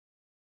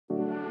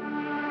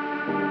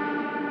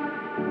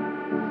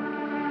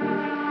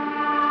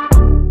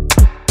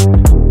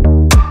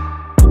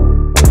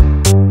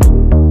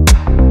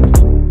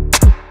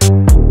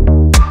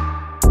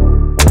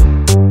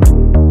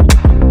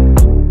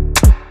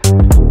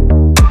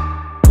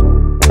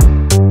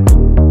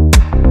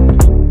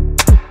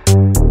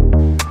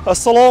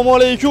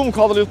Assalomu-alaykum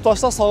qadrli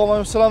yurtdoshlar,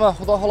 sog'lom-salomat.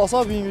 Xudo xolasa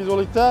bu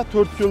videolikda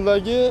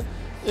Tortkoldagi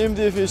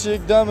MDF eshik,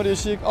 Temir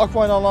eshik,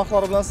 akvaynal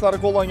narxlari bilan sizlarga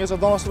qo'llangancha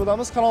tanishtirib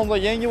o'tamiz. Kanalimizga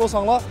yangi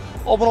bo'lsanglar,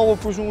 obuna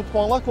bo'lib qo'yishni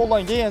unutmanglar.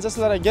 Qo'ldan kelgancha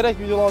sizlarga kerak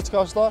videolar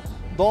chiqarishda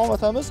davom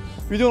etamiz.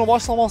 Videoni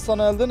boshlamasdan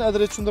oldin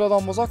adres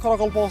tushuntiradigan bo'lsak,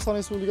 Qoraqalpog'iston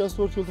Respublikasi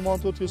Tortkol tumani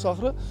Tortkol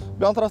shahri.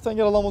 Bu tarafdan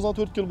keladigan bo'lsak,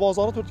 Tortkol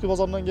bozori, Tortkol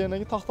bozoridan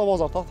keyingi Taxta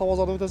bozor. Taxta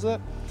bozordan o'tasa,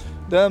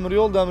 Temir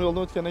yo'ldan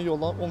o'tgan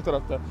yo'ldan o'ng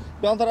tarafda.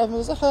 Bu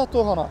tarafimizda Hayot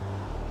to'yxona.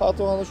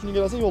 To'g'anda shunga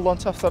kelsa yo'ldan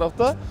chap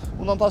tarafda.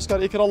 Undan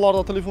tashqari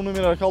ekranlarda telefon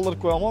nomerlari qoldirib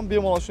qo'yaman.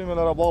 Bemalol shu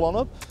nomerlarga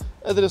bog'lanib,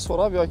 adres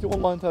so'rab yoki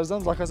onlayn tarzda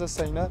zakaz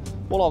etsanglar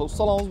bo'ladi.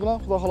 Ustalamiz bilan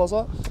xudo xolasa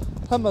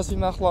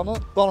hammasining narxlarini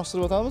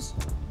tanishtirib o'tamiz.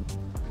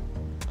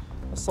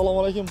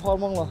 Assalomu-alaykum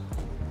farmonlar.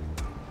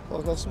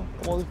 Arkadaşlar,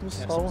 omadikmiz.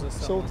 Sağ olun.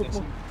 Şey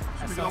oturtma.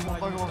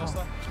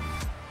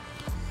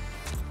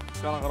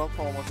 Yana qarab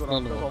salomat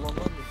ko'ramiz.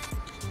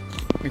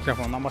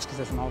 Mikrofondan boshqa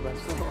sesini olib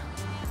bersin.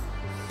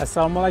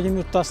 Assalomu-alaykum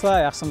yurtdoshlar,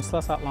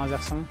 yaxshimisizlar, sog'ligingiz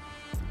yaxshimi?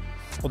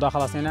 Xudo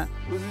xolasa yana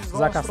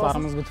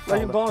zakazlarimiz bitib qoldi.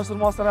 Lekin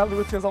donishtirmasdan oldi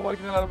o'tgan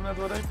zaparkinalar bilan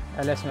o'rnak.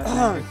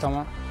 Alashmaydi,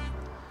 tamam.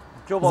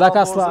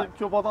 Zakazlar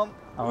ko'p odam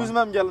o'zim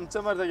ham keldim,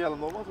 marta keldim,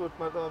 bo'lmadi, 4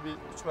 marta,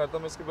 3 marta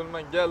eski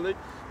bilmay keldik.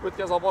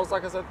 O'tgan safar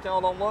zakaz etgan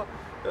odamlar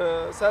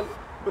sal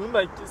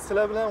bilmay,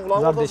 sizlar bilan ular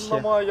o'rtasida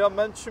namoyigan,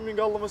 men tushunmay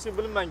qoldim,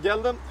 bilmay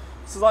keldim.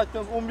 Siz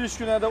aytdingiz 15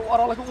 kunda,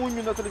 oralikda 10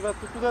 kunda telefon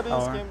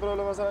tutdingiz, keyin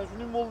birovlar masalan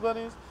shunday bo'ldi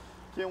dedingiz.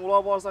 Keyin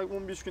ular borsak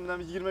 15 kundan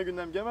 20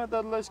 kundan kelmadi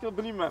dedilar, hech kim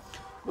bilmayman.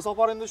 Bu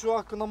safar endi shu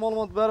haqida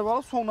ma'lumot berib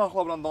olib, so'ng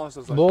narxlar bilan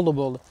tanishtirsak.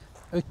 Bo'ldi.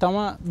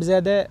 O'ktama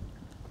bizda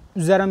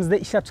üzerimizde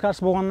ishlab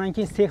chiqarish bo'lgandan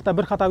keyin sexda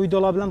bir qator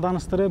videolar bilan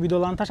tanishtirib,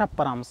 videolarni tashab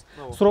boramiz.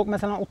 Srok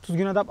masalan 30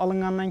 kun deb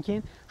olingandan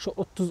keyin shu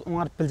 30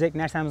 o'ngarib biljak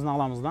narsamizni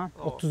olamizdan.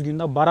 30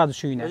 kunda boradi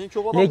shu yina.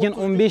 Lekin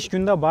 15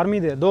 kunda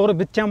bormaydi. To'g'ri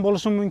bitgan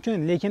bo'lishi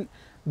mumkin, lekin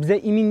bize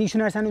iminli shu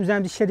narsani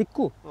o'zimiz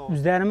ishladik-ku.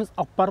 O'zlarimiz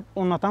olib borib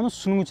o'rnatamiz.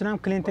 Shuning uchun ham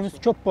klientimiz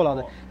ko'p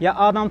bo'ladi. Ya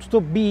adam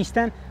tutib bir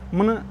ishdan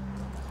buni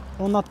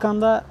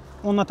o'rnatganda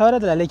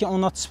o'rnataveradilar, lekin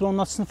o'rnatish bilan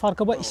o'rnatishning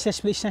farqi bor, ishlash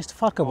bilan ishlashning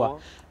farqi bor.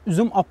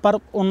 Üzüm olib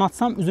borib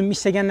o'rnatsam, o'zim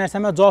ishlagan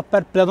narsamga javob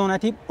berib bilan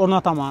aytib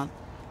o'rnataman.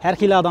 Har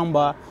xil odam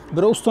bor.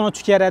 Biri ustona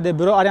tutib beradi,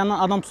 biri aryandan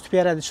odam tutib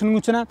beradi. Shuning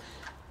uchun ham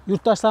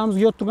yurtdoshlarimiz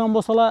yo'q turgan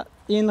bo'lsalar,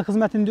 endi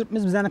xizmatini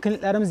yurtimiz, bizning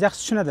klientlarimiz yaxshi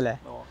tushunadilar.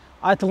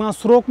 Aytilgan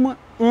srokmi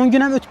 10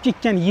 kun ham o'tib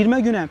ketgan,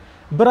 20 kun ham,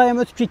 1 oy ham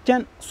o'tib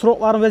ketgan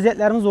sroklar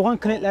vaziyatlarimiz bo'lgan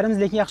klientlarimiz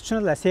lekin yaxshi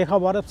tushunadilar. Sexga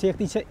borib,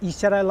 sexning ish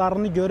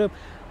sharoitlarini ko'rib,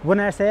 bu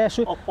narsaga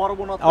shu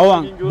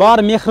bor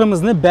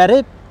mehrimizni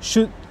berib,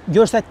 shu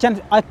ko'rsatgan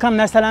aytgan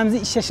narsalarimizni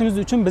ishlashimiz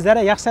uchun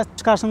bizlarga yaxshi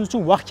chiqarishimiz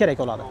uchun vaqt kerak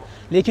bo'ladi.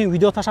 Lekin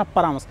video tashab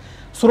boramiz.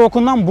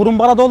 Srokundan burun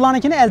boradi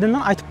o'zlanikini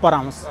oldindan aytib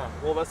boramiz.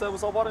 Bo'lmasa bu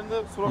safar endi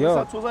srokni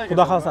cho'zaylik.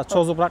 Xudo xolasa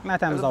cho'zibroq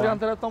aytamiz. Bilan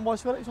tarafdan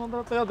bosh berib, ishon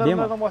tarafdan yo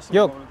darlardan boshlaymiz.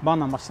 Yo'q,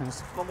 bundan boshlaymiz.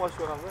 Bundan bosh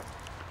beramiz.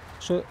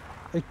 Shu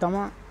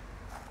o'ktama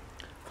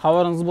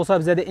xabaringiz bo'lsa,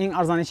 bizda eng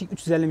arzon eshik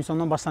 350 ming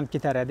so'mdan boshlanib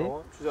ketar edi.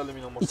 350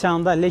 mingdan boshlanib.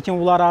 İçanda, lekin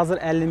ular hozir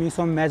 50 ming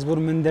so'm majbur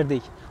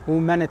mindirdik. Bu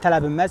meni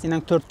talabim emas,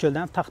 inan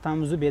Tortkoldan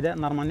taxtamizni bu yerda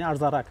normalniy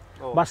arzonroq.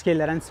 Boshqa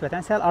yerlarga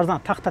nisbatan sal arzon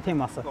taxta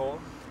temasi.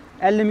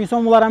 50 ming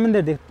so'm ularga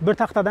mindirdik. Bir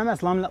taxtada emas,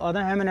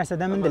 laminatlardan hamma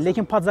narsadan mindirdik,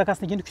 lekin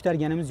podzakaznikini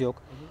kutarganimiz yo'q.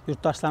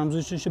 Yurtdoshlarimiz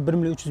uchun shu 1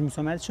 million 300 ming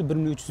so'm edi, shu 1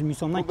 million 300 ming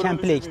so'mdan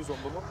komplekt.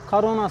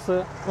 Koronasi,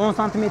 10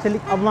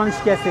 santimetrlik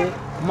oblanishkasi,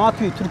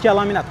 matui Turkiya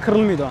laminat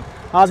kırılmaydi.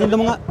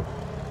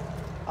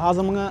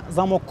 Hozir bunga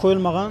zamok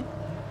qo'yilmagan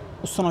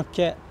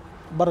ustanobga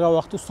birga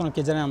vaqt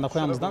ustanobga jarayonda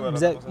qo'yamizdan.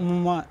 Biz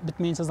umuman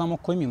bitmayincha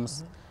zamok qo'ymaymiz.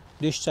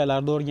 Deshchalar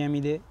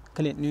o'rganmaydi,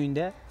 klientning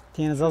uyida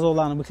teni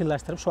zazovlarni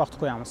biqirlashtirib shu vaqt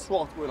qo'yamiz. Shu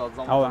vaqt qo'yiladi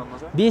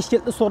zamoklarimiz. 5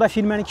 kilitli so'ra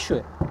firmaniki shu.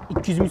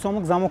 200 ming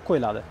so'mlik zamok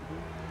qo'yiladi.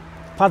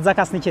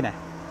 Podzakaznikida.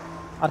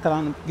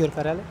 Arqalarini ko'rib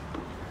beraylik.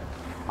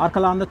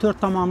 Arqalarida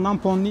 4 tomonidan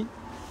ponni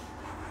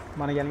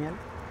mana kelingan.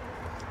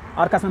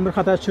 Arkasini bir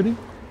qator tushiring.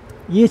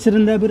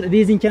 Yechirinda bir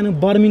rezinkaning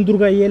barmin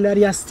durgan yerlari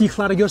ya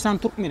stikhlari ko'rsam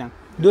turibman.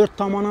 4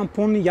 tomondan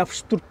ponni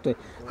yopishib turibdi.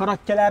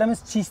 Karakterlarimiz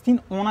chistin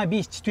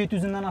 15 4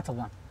 yuzidan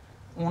atilgan.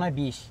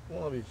 15.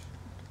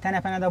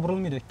 Tanapanada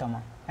burilmaydi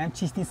o'ttamon. Ham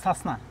chistin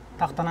sasna,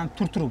 taxtadan ham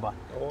turturi bor.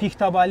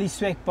 Piktobali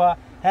suyak bor,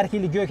 har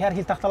xil go'k, har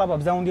xil taxtalar bor.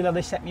 Biz undaylarda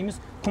ishlatmaymiz.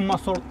 Qumma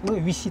sortli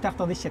vishi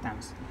taxtada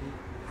ishlatamiz.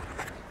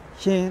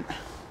 Keyin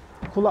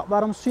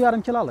quloqlarimiz shu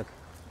 1,5 kilolik.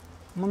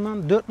 Bundan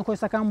 4 ni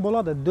qo'ysak ham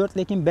bo'ladi. 4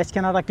 lekin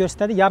bechkanaroq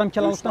ko'rsatadi. 1,5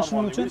 kilolikdan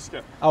shuning uchun.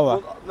 Ava.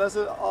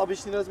 Nasıl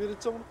A5'ning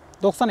razmericha buni?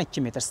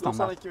 92 metr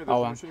standart.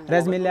 Ava.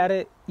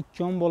 Razmerlari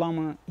 2.10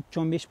 bo'lami,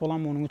 2.15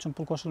 bo'lami, uning uchun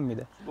pul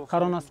qo'shilmaydi.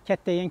 Qaronasi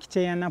kattayan,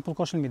 kichaygandan pul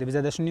qo'shilmaydi.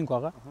 Bizda shunday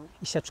qo'g'a.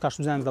 Ishlab chiqarish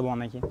o'zimizda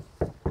bo'lgandan keyin.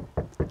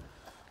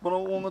 Buni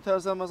o'nga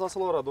tarzan masasi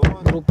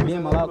bo'ladimi?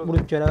 Bemalol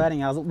urib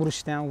ko'ravering. Hozir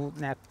urishdan u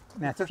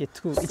natib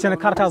ketdi-ku. Ichini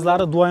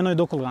karkazlari duaynoy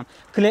do'qilgan.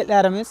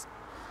 Klientlarimiz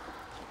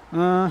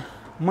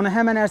buni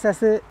hamma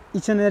narsasi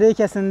ichini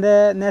rekasida,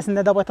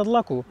 nasinda deb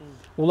aytadilar-ku.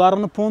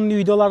 Ularni ponni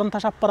videolarini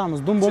tashab boramiz.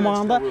 Dum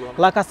bo'lmaganda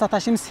lakasta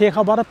tashimiz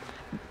sexga borib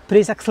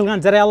pressa qisilgan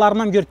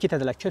jarayonlarni ham ko'rib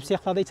ketadilar. Ko'p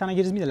sexlarda ichana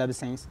girmaydilar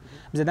bilsangiz.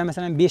 Bizda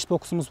masalan 5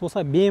 boksimiz bo'lsa,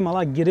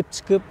 bemalol girib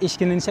chiqib,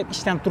 eshikni ishab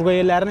ishlanib turgan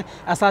yerlarni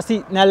asosiy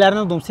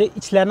nalarni dumsa,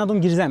 ichlarini dum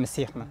girzamiz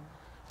sexni.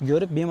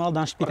 görüp bemalol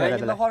danışıp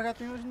ketaveradilar.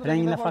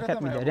 Rangini fark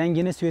etmeydi.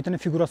 Rengini, svetini,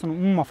 figurasini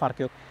umuman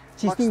farkı yok.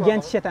 Çistin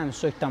genç işletemiz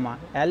şu iktama.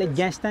 Hali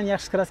gençten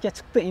yaxshi kraska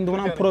çıktı. Endi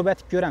buni ham proba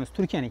etib ko'ramiz.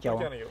 Turkiyaniki o.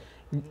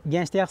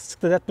 Gençte yaxshi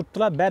chiqdi deb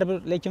turibdilar.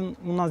 Baribir lekin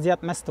bundan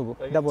ziyod emasdi bu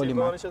deb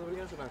o'ylayman.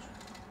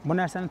 Bu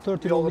narsani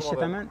 4 yil oldi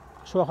ishlataman.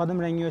 Shu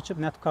vaqtim rangi o'chib,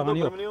 netib qolgani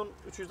yo'q.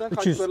 1 dan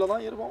qaytib beriladigan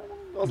yeri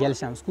bormi?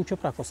 Kelishamiz-ku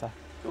ko'proq bo'lsa.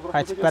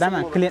 Qaytib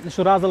beraman. Klientni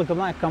shu roziligi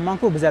bilan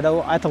aytganman-ku, bizda u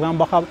aytilgan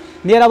baho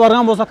nera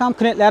borgan bo'lsak ham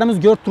klientlarimiz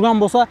ko'rib turgan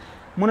bo'lsa,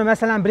 buni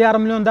masalan 1,5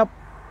 million deb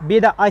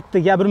beda aytdi,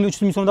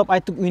 1,3 ming so'm deb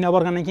aytdik, uyina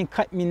borgandan keyin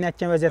qaytmayni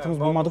aytgan vaziyatimiz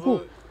bo'lmadi-ku.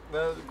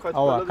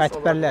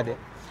 Qaytib beriladi.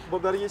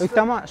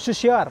 O'ktama shu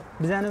shior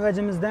bizani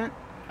vajimizdan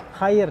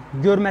xayr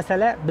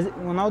ko'rmasalar, biz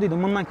nima deydi,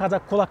 bundan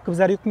qazaq quloq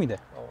qilizlar yo'qmidi?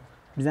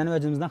 Bizani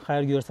vajimizdan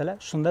xayr ko'rsalar,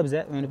 shunda biz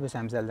o'ynab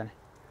o'samiz eldan.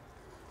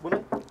 Buni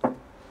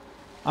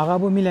ag'a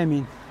bu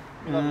milamin.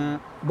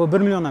 Bu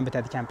 1 milliondan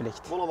bitadi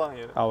komplekt. Bo'ladan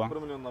yeri.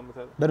 1 milliondan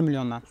bitadi. 1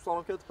 milliondan.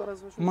 Ustanovka qilib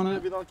berasizmi?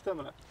 Shuni bidan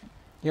ikkitami?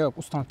 Yo'q,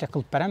 ustanovka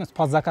qilib beramiz.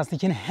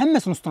 Podzakaznikini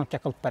hammasini ustanovka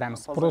qilib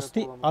beramiz.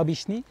 Prosti,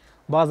 obishni,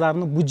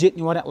 bozorni,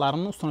 budjetni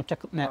variantlarini ustanovka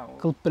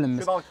qilib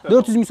bilamiz.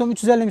 400 ming so'm,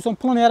 350 ming so'm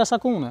pulini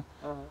yarashaku uni.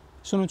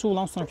 Shuning uchun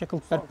ularni ustanovka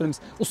qilib berib bilamiz.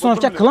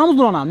 Ustanovka qilamiz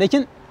ularni ham,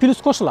 lekin plus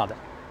qo'shiladi.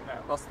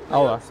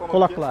 Ava,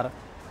 quloqlari.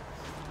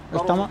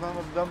 Tamam.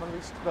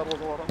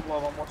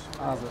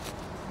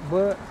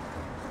 Bu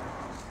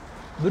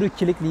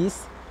 1-2'likliyiz.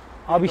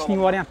 Abishning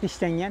variantda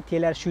ishlangan,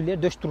 telar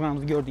shuylar döş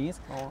turganimizni ko'rdingiz.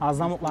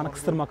 Azamoklarni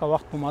qistirmoqqa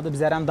vaqt bo'lmadi.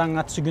 Bizlar ham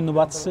dang'atishi, kunni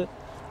botishi,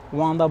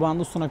 vanda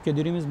bandı ustunup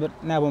ko'dirimiz bir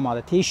ne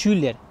bo'lmadi. Te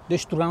shuylar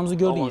döş turganimizni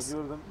ko'rdingiz.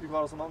 Gördüm.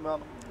 Yuqorisidan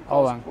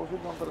men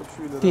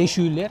te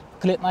shuylar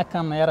kletni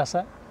aytgandan yarasa,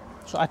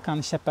 shu aytganni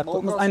ishlab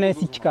berdik. Aynan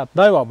 2 kat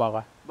dayvo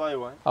bag'a.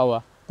 Dayvo.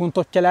 Ava. Kun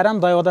topkalar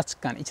ham dayvoda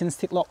chiqqan. Ichini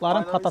stikloqlari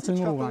ham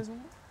qatachilib urgan.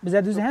 Bizda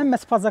o'zi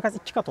hammasi podzakaz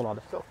 2 kat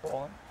oladi.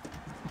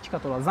 2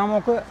 kat oladi.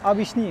 Zamoki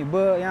abishni bu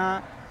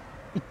yani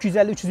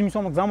 250-300 ming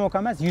so'mlik zamok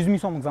emas, 100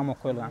 ming so'mlik zamok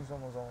qo'yilgan.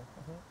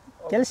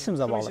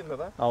 Kelishimiz bog'liq.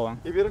 Ava.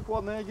 Beri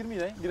kvadratga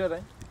girmaydi, giradi.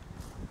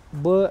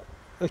 Bu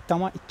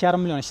o'ktama 2,5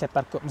 million ishlab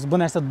beribmiz. Bu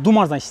narsa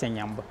dumarzdan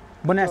ishlangan bu.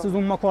 Bu narsa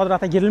umuman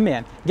kvadratga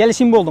girilmagan.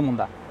 Kelishim bo'ldi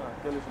bunda.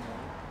 Kelishim.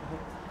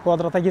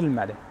 Kvadratga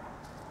girilmadi.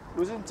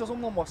 O'zi necha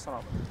so'mdan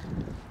boshlanadi?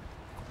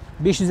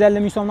 550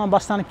 ming so'mdan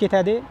boshlanib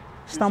ketadi.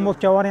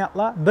 İstanbulga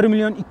variantlar 1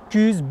 million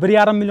 200,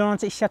 1,5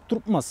 milliongacha ishlab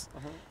turibmiz.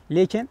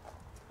 Lekin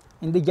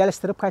endi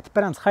gelishtirib qaytib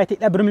beramiz.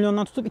 Qaytiklar 1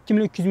 milliondan tutib 2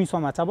 million 200 ming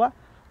so'mgacha bor.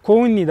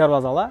 Ko'ngli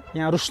darvozalar,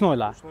 ya'ni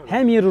rushnoylar.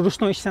 Ham yeri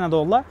rushnoy ishlanadi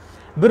ular.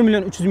 1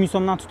 million 300 ming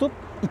so'mdan tutib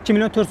 2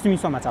 million 400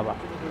 ming so'mgacha bor.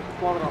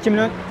 2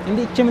 million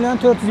endi 2 million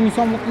 400 ming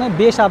so'mlikni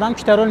 5 odam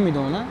ko'tara olmaydi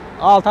uni.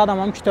 6 odam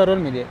ham ko'tara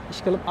olmaydi.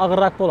 Ish qilib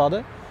og'irroq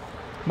bo'ladi.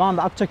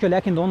 Banda akcha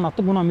ko'ylak endi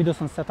o'rnatib, buni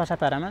videosini sizga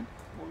tashlab beraman.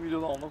 Bu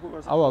videoda unda qo'yib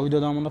berasiz. Ava,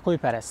 videoda unda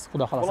qo'yib berasiz,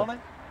 xudo xolasa.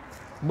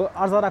 Bu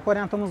arzonroq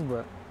variantimiz bu.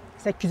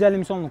 850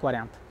 ming so'mlik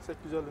variant.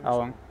 850 ming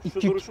so'm.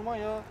 Shu duruşimi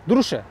yo?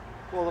 Durushi.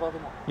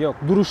 Kvadratimi? Yo'q,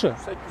 durushi.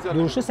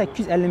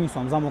 850 ming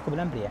so'm zamoki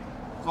bilan birga.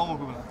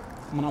 Zamoki bilan.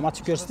 Buni ham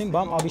ochib ko'rsating, bu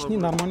ham obishning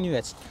normalniy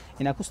vech.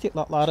 Enaku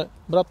stiklatlari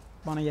birab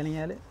bana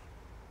kelingali.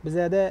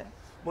 Bizda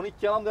buni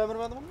 2 ham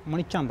damirmadimi?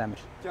 Buni 2 ham damir.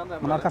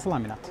 Buni arkasi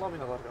laminat.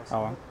 Laminat arkasi.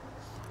 Ava.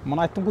 Buni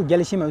aytdim-ku,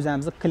 kelishim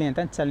o'zimizni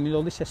klientdan chalmil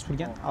oldi ishlash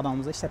turgan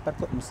odamimizga ishlab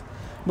beribmiz.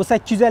 Bu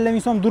 850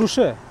 ming so'm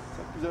durushi.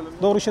 850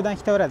 ming. Durushidan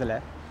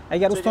ketaveradilar.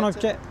 Agar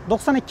ustanovka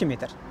 92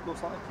 metr.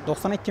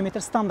 92 metr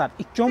standart.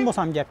 2.10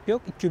 bo'lsam gap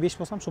yo'q, 2.5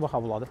 bo'lsam shu baho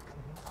bo'ladi.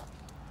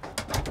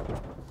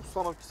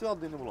 Ustanovkasi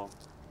oddiyni bo'ladi.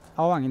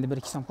 Avval endi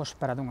 1-2 so'm qo'shib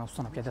beradim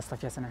ustanovka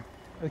dastavkasini.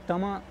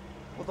 O'ktama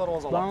bu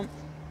darvozalar.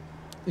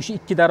 O'sha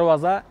 2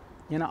 darvoza,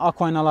 yana oq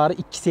oynalari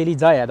 2 seli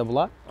joy edi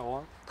bular.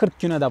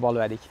 40 kunida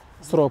bo'ldik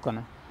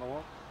srokini.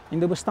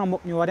 Endi bu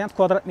Istanbulning variant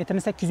kvadrat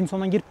metrini 800 ming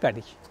so'mdan girib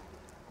berdik.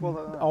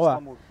 Ava.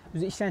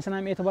 O'zi ishlanishidan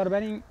ham e'tibor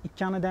bering,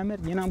 2 ani damir,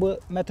 yana bu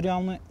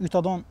materialni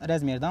yutadon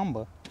razmerdan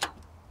bu.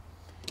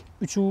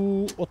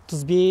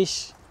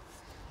 3.35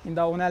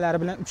 endi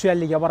onalari bilan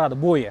 3.50 ga boradi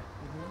bo'yi.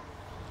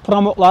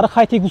 Promoklari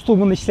high-tech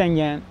uslubida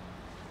ishlangan.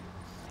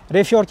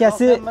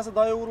 Refyorkasi hammasi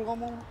doya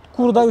urilganmi?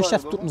 Kurda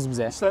ushlab turibmiz biz.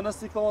 Ishlarni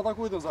stiklovada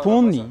qo'ydik zaten.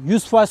 Tonni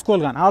 100%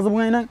 qo'yilgan. Hozir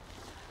bunga aynan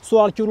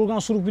sual ko'rilgan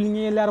shurub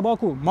bilingan yerlari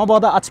bor-ku.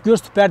 Mabodo ochib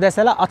ko'rsatib ber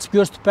desalar, ochib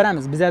ko'rsatib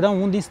beramiz. Bizdan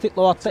undin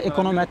stiklovada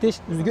ekonomatish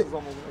o'ziga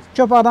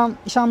ko'p odam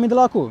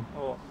ishonmaydilar-ku.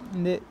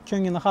 Endi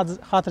ko'ngilni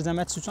xotirjam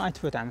etish uchun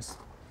aytib o'tamiz.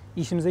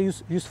 İşimizə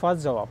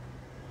 100% cavab.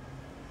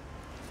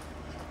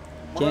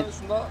 Mana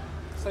shunda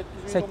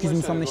 800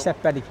 ming so'mni ishlab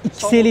berdik.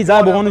 2 seli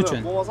joy bo'lgani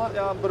uchun. Bo'lmasa,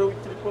 yani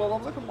 1-2lik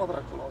bo'ladimsa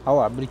qimmatroq bo'ladi.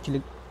 Hava,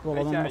 1-2lik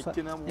bo'ladim bo'lsa.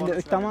 Endi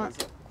o'ktama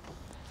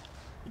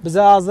biz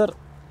hozir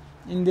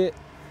endi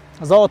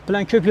zavod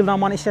bilan ko'p yildan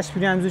beri ishlashib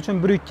yurganimiz uchun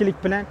 1-2lik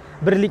bilan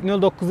 1lik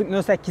 09lik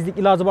 08lik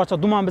iloji boricha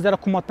duman bizlarga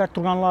qimmat berib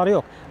turganlari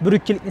yo'q.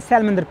 1-2likni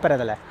sal mindirib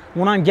beradilar.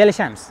 Uni ham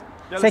kelishamiz.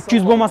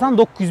 800 bo'lmasa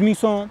 900 ming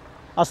so'm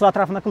asl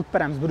atrofida qilib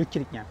beramiz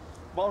 1-2likni.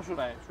 Bor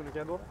shunday, shuniki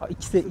to'g'ri.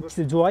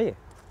 Ikkisi joyi.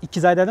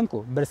 2 joy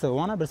dedim-ku, birisi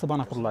ona, birisi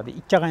bana quriladi.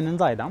 2 qaynin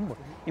joyidan bu.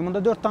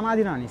 Bunda 4 tane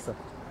adiranisi.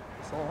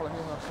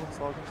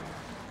 Assalomu-alaykum.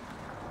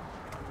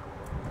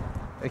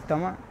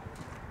 O'ktama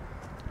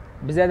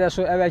bizda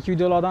shu avvalgi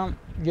videolardan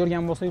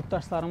ko'rgan bo'lsa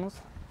yurtdoshlarimiz,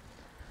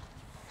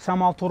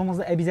 shamol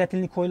tormozi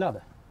обязательно qo'yiladi.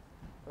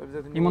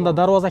 Bunda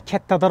darvoza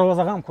katta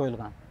darvozaga ham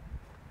qo'yilgan.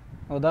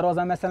 O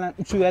darvoza masalan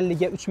 350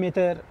 ga 3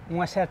 metr,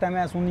 unga shart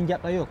emas, uning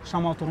gapi yo'q.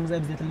 Shamol tormozi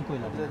обязательно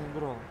qo'yiladi.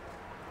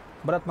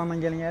 Bratmandan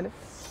kelingali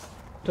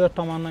 4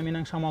 tomondan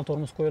mening shamol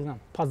tormoz qo'yilgan.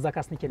 Paz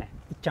zakasnikine,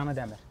 ikkani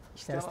demir.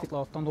 İşler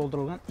istiqlotdan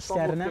doldurilgan.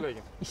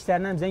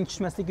 İşlaridan zang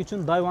tushmaslik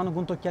uchun dayvoni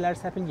guntokkalari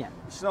sapilgan.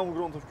 İşdan bu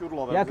guntokka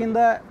uriladi.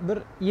 Yaqinda bir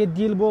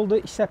 7 yil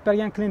bo'ldi, ishlab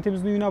bergan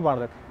klientimizning uyina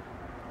bordik.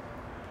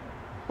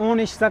 10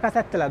 ish zakaz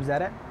etdilar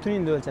bizlarga,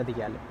 tuningda o'lchadi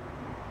kelib.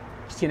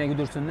 Kichkina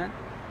gudursundan.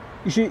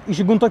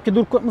 İşi guntokka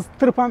durib qo'ymiz,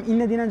 tirib ham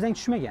inna degan zang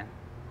tushmagan.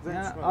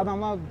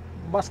 Odamlar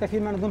boshqa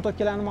firmani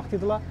guntokkalarini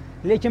maqtaydilar,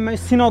 lekin men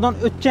sinovdan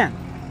o'tgan.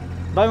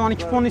 Dayvoni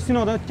 2 ponni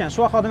sinovdan o'tgan.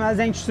 Shu vaqt odam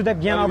zang tushdi deb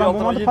yana odam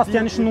bo'lmadi,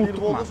 pastgani shuni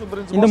unutdim.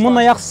 Endi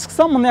bundan yaxshi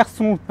chiqsam, bundan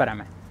yaxshisini unutib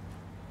beraman.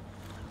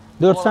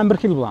 401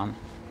 kil bo'ladi.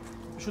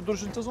 Shu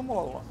durishuncha so'm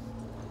bo'ladi ular.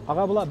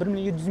 Ağa bular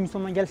 1.700 ming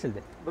so'mdan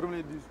kelishildi.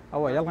 1.700.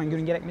 Ava, yolg'on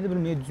guring kerakmidi?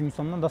 1.700 ming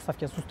so'mdan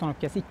dastavkasi,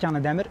 ustanovkasi,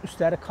 ikkani demir,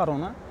 ustlari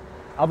korona.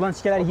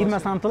 Ablanchkalari 20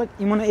 santilik.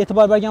 Imuni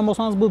e'tibor bergan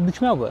bo'lsangiz, bu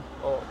bukma bu.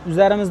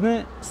 Üzerimizni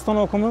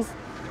stanovimiz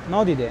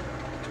nima deydi?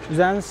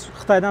 Üzerimiz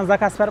Xitoydan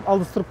zakaz berib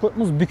aldistirib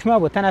qo'yibmiz, bukma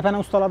bu. Tanapana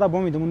ustalarda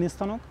bo'lmaydi bunday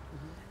stanok.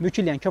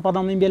 Bükülgan. Ko'p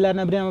odamning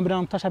bellarine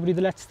bir-birini tashab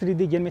yurdilar,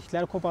 titriydi,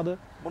 gelmekliklari ko'padi.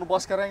 Buni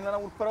boshqa ranglarga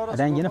urib beraverasiz.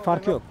 Rangini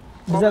farqi yo'q.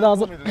 Bizda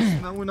hozir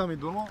sizdan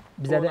o'ynamaydi-mi?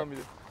 Bizda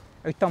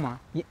o'ytama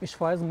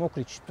 70%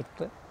 mokri tushib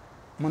turibdi.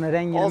 Buni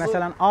rangini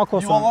masalan A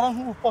ko'rsin. Devorlar ham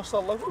shuni urib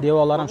boshladilar.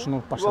 Devorlar ham shuni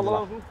urib boshladilar.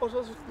 Devorlar urib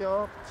boshlasa, yo,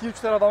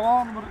 2-3 ta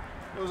odam bir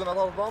o'zini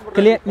tarafdan bir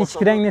klient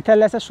nechik rangni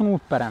tanlasa shuni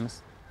urib beramiz.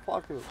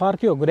 Farqi yo'q.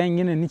 Farqi yo'q.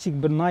 Rangini nechik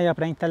bir noyob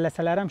rang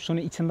tanlasalar ham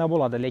shuni ichida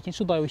bo'ladi, lekin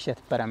shu doim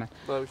ishlatib beraman.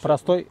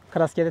 Prostoy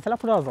kraska desalar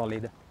pul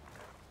arzonlaydi.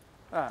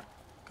 Ha.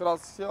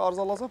 Kraska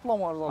arzonlasa pul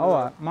ham arzonlaydi.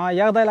 Ava, men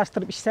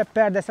yog'daylashtirib ishlab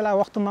ber desalar,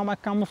 vaqtini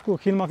namakkanmiz-ku,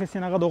 xilma-xil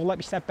senaga do'g'lab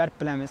ishlab berib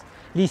bilamiz.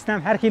 Listdan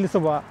har xilisi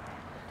bor.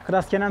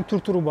 Kraskan ham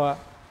tur-turi bor.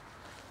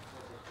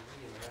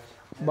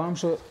 Bam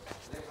shu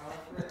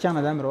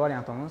ikkanidan bir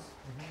variantimiz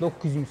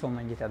 900 ming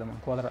so'mdan ketadi bu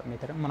kvadrat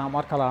metri. Mana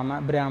markalarni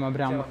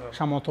bir-ham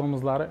shamol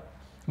tormozlari.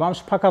 Bam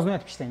shu pokazni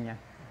aytib ishlangan.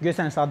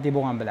 Go'sangiz oddiy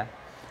bo'lgan bilan.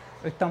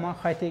 O'ttamon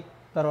haytek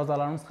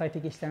darvozalarimiz,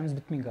 haytek ishlarimiz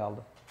bitmay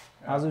qoldi.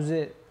 Hozir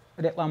o'zi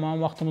reklama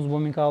vaqtimiz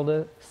bo'lmay qoldi.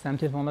 Sizdan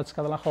telefonda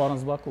chiqadilar,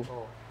 xabaringiz bor-ku.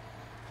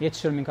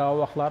 Yetishtirmay qolgan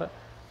vaqtlar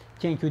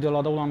keyingi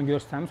videolarda ularni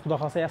ko'rsatamiz. Xudo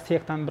xolsa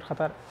sexdan bir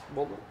qator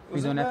bo'ldi.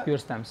 videoni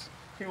ko'rsatamiz.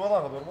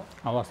 Xivadaga to'g'rimi?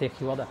 Ava sex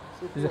xivada.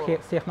 Biz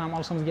sexdan ham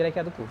olishimiz kerak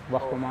edi-ku.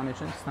 Vaqt bo'lmagani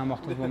uchun, sizdan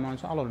vaqtimiz bo'lmagani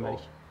uchun ola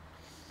olmadik.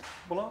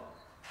 Bular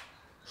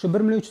Şu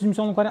 1.300 ming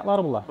so'mlik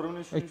variantlar bular.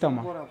 1.300 ming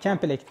Tamam.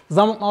 Komplekt.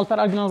 Zamokni olib ber,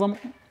 original zamok.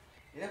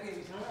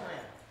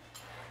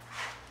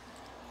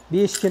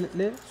 5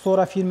 kilitli,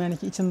 sonra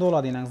firmaniki ichida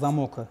bo'ladi endi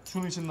zamoki.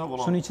 Shuning ichida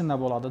bo'ladi. Shuning ichida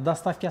bo'ladi.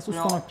 Dastavkasi,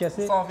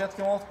 ustanovkasi.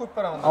 Ustanovkasiga olib qo'yib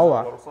beraman. Ava.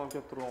 Ustanovka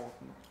turgan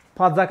vaqtida.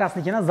 Pod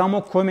zakaznikini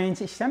zamok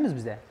qo'ymayincha ishlaymiz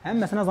bizda.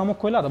 Hammasini zamok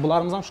qo'yiladi.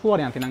 Bularimiz ham shu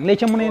variantidan.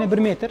 Lekin buni endi 1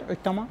 metr,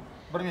 o'tama.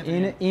 1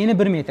 metr. Eni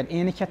 1 metr.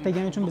 Eni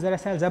kattagani uchun bizlar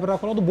sal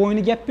jabroq bo'ladi.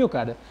 Bo'yni gap yo'q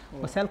edi.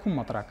 Bu sal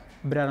qimmatroq.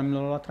 1,5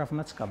 million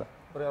atrofida chiqadi.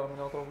 1,5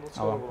 million atrofida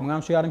chiqadi. Ava. Bunga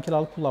ham shu 1,5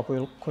 kilolik pullar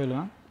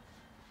qo'yilgan.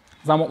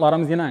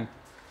 Zamoklarimiz yana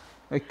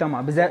o'tama.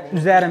 Bizlar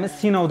üzerimiz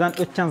sinovdan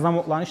o'tgan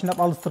zamoklarni shunday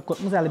aldistirib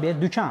qo'yibmiz. Hali bu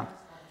do'kon.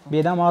 Bu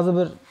yerda hozir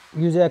bir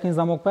 100 ga yaqin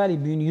zamok bor,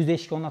 bu 100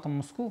 eshik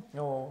o'rnatamizku.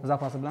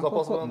 Zapasi bilan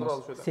turadi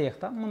shu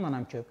sexda, bundan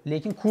ham ko'p.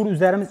 Lekin kur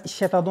üzerimiz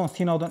ishlatadigan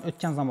sinovdan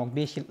o'tgan zamok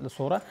 5 yil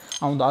sonra,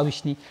 unda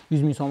obishni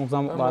 100 ming so'mlik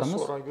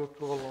zamoklarimiz.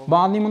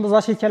 Ba'zida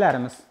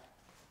zashilkalarimiz.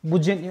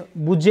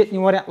 Budjetli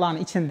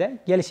variantlarning ichida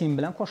kelishim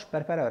bilan qo'shib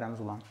beraveramiz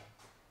ularni.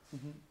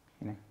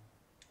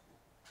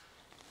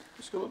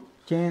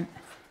 Keyin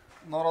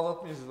norozi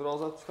etmaysiz,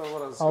 rozat chiqarib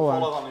berasiz.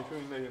 Qolganini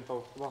ko'ngildagidan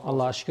topib.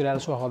 Allohga shukr,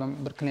 shu vaqtda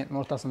bir klient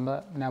o'rtasida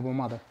nima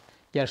bo'lmadi.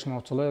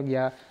 Yarışmovchilik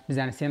ya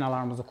bizning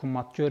senalarimizni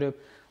qimmat ko'rib,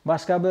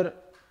 boshqa bir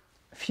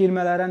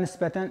firmalarga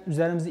nisbatan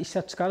o'zlarimizni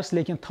ishlab chiqarish,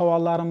 lekin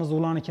tovarlarimiz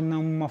ularnikidan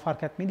umuman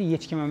farq etmaydi.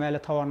 Hech kim mayli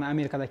tovarni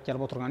Amerikadan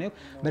kelib o'tirgani yo'q.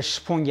 Bir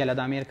shipon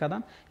keladi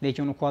Amerikadan,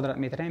 lekin uni kvadrat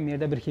metri ham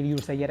yerda 1 yil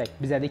yursa kerak.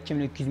 Bizda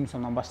 2.200 ming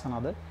so'mdan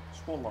boshlanadi.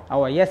 Shiponlar.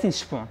 Ava, yasin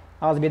shipon.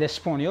 Hozir bu yerda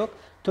shipon yo'q.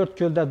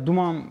 Tortkolda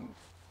dumam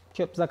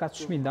ko'p zakaz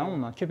tushmaydi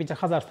undan. Ko'pincha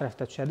Hazar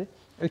tarafda tushadi.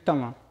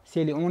 O'tama,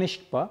 seli 10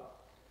 eshik bor.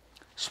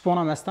 Shipon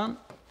emasdan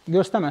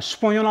ko'rsataman.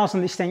 Shipon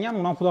yo'nalishida ishlangan,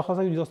 undan xudo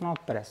xolsa videosini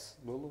olib berasiz.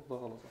 Bo'ldi, xudo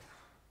xolsa.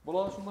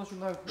 Bular shundan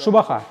shu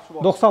baho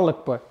 90lik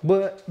bu. Bu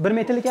 1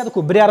 metrlik edi-ku,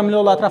 1,5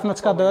 million atrofida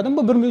chiqadi dedim.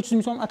 Bu 1.300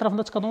 ming so'm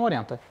atrofida chiqadigan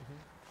varianti.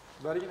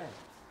 Bergina.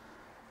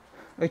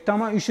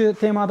 O'tama o'sha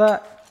temada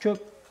ko'p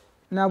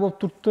nima bo'lib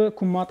turibdi,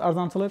 qimmat,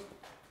 arzonchilik.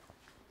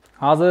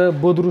 Hozir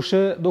bu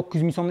durushi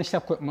 900 ming so'mdan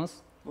ishlab qo'yibmiz.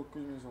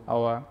 900 ming so'm.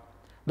 Ava.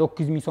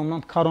 900 ming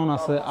so'mdan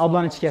koronasi,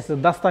 ablanchkasi,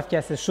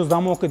 dastavkasi, shu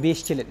zamoki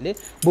 5 kilitli.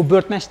 Bu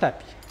bo'rtmashtab.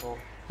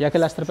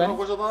 Yaqinlashtirib bering.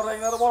 Qo'shadigan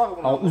ranglari bor-ku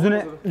bular.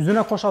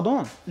 Uzuni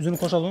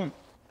qo'shadigan.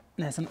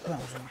 Nasini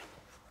qilamiz?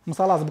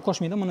 Misol hozir bu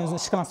qo'shmaydi, buni o'zini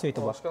ishqalan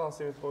sveti bor. Ishqalan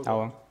sveti bor.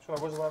 Ava. Shuna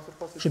qo'shadigan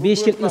shu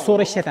 5 kilitli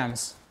so'ra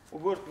ishlatamiz. Bu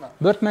bo'rtma.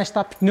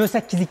 Bo'rtmashtab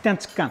 08 likdan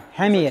chiqqan,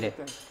 hamma yeri.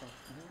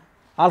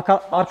 Arka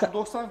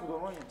 90 ku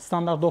do'rman.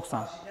 Standart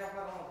 90.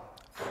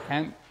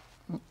 Ham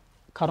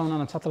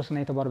koronani chatilishini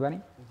e'tibor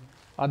bering.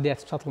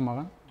 Addiyatsiz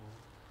sotilmagan.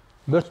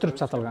 Bo'rttirib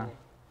sotilgan.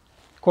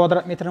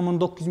 Kvadrat metri buni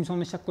 900 ming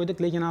so'mdan ishlab qo'ydik,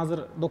 lekin hozir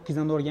 900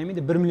 dan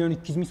o'rganmaydi. 1 million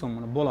 200 ming so'm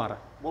buni bo'lari.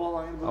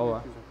 Bo'ladan endi 1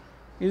 million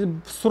 200. O'zi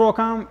srok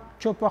ham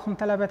ko'p vaqtni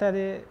talab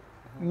etadi.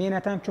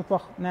 Mehnat ham ko'p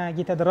vaqtni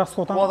ketadi,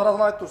 rasxot ham.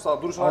 Kvadratni aytib tursa,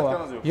 durishini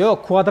aytganingiz yo'q. Yo'q,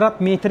 kvadrat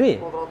metri.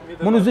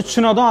 Buni o'zi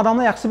tushunadigan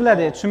odamlar yaxshi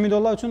biladi.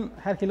 Tushunmaydiganlar uchun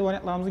har xil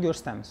variantlarimizni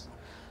ko'rsatamiz.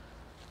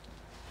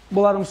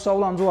 Bularimiz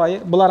sog'lom joyi,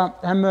 bular ham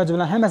hamma o'zi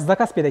bilan hammasi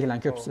zakaz beradigan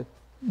ko'psi.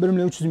 1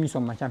 million 300 ming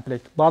so'mdan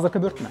komplekt. Bazaka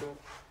bo'rtma.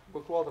 Bu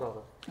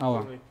kvadrati.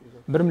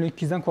 1 million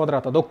 200 dan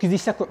kvadrati. 900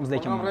 ishlab qo'yibmiz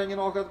lekin. Buni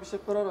rangini oqatib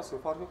ishlab berarsiz,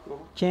 farq yo'q.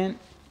 Keyin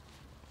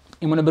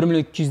buni 1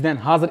 million 200 dan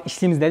hozir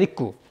ishlaymiz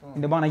dedik-ku.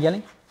 Endi bana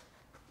keling.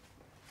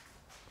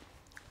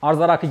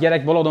 Arzaraki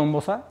kerak bo'ladigan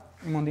bo'lsa,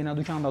 Imondina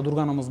do'konda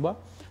turganimiz bor.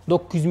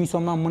 900 ming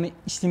so'mdan buni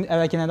ishlaymiz,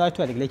 avvalgina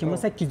aytib edik, lekin buni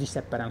 800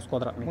 ishlab beramiz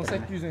kvadrat metr.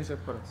 800 dan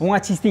ishlab beramiz. Bunga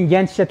chistin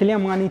ganch ishlatilgan,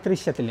 bunga nitr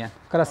ishlatilgan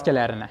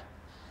kraskalarini.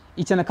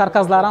 İçine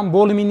karkazlar ham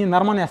bo'limini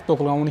normalniy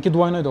to'qilgan, uniki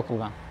двойной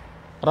to'qilgan.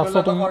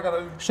 Rassotum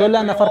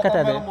sho'llarda farq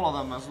etadi.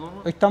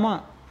 O'tama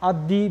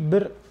oddiy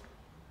bir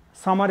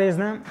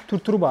samarezna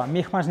turturi bor,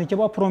 mehmajniki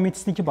bor,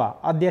 promitisniki bor.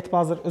 Addiy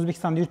hozir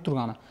O'zbekistonda yurib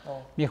turgani.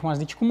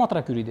 Mehmajniki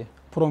qimmatroq yuradi,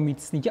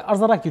 promitisniki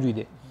arzonroq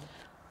yuradi.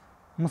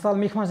 Misol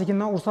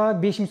mehmajnikidan ursa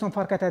 5 ming so'm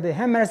farq etadi.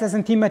 Hamma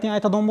narsasini qiymatini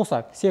aytadigan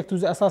bo'lsak,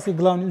 sektorda asosiy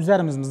glavniy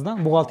o'zlarimizdan,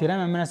 buxgalteriya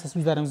hamma narsasi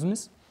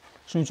o'zlarimizmiz.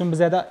 Shuning uchun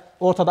bizda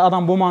o'rtada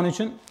odam bo'lmagani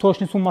uchun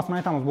to'shni summasini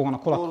aytamiz bo'lgani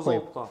qo'lga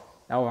qo'yib.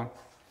 Yo'q.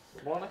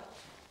 Buni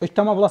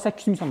o'tama bular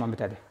 800 ming so'mdan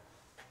bitadi.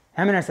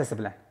 Hamma narsasi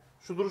bilan.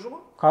 Shu durishimi?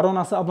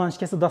 Koronasi,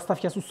 oblanchkasi,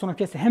 dostavkasi,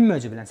 ustunovkasi hamma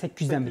o'zi bilan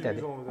 800 dan bitadi.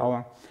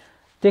 Yo'q.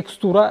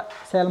 Tekstura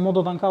sal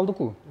modadan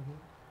qoldi-ku.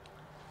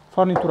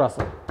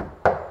 Furniturasi.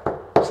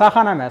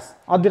 Sahan emas,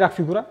 oddiyroq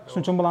figura.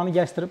 Shuning uchun bularni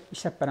gelishtirib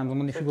ishlab beramiz,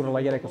 bunday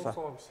figuralar kerak bo'lsa.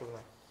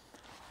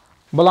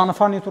 Bularning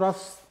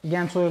furniturasi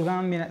ganch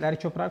so'yilgan, menitlari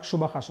ko'proq shu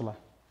baho shular.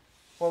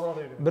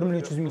 1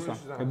 million 300 ming so'm.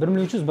 1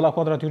 million 300 bular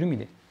kvadrat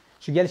yurmaydi.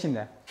 Shu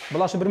kelishimda.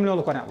 Bular shu 1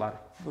 millionlik variantlari.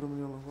 1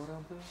 millionlik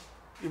varianti.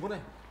 Bu ne?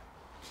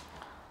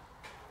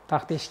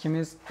 Taxt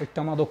eshikimiz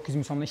o'tama 900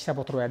 ming so'mdan ishlab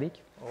o'tirdik.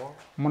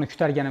 Buni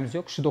kutarganimiz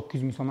yo'q, shu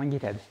 900 ming so'mdan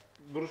ketadi.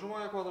 Durishimi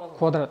yo kvadrat?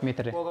 Kvadrat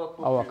metri.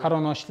 Ava,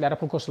 korona eshiklari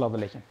pul qo'shiladi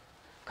lekin.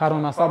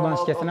 Koronasi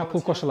oblanchkasina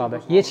pul qo'shiladi.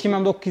 Hech kim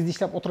ham 900 da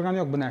ishlab o'tirgani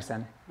yo'q bu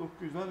narsani.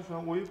 900 dan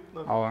shuni qo'yib.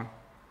 Ava.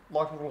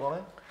 Lak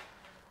urgani?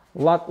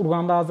 Lak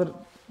urganda hozir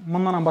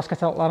bundan ham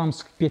boshqachalarimiz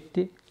chiqib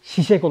ketdi.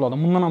 Shishak bo'ladi,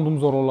 bundan ham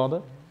zo'r bo'ladi.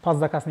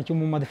 Pazdakasniki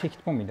umuman defekt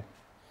bo'lmaydi.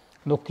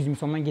 900 ming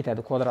so'mdan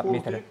ketadi kvadrat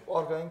metri.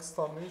 Organik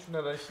standartni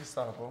shunday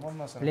ishlaysangiz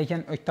bo'lmasa.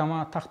 Lekin o'tama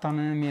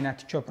taxtani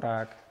mehnati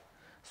ko'proq.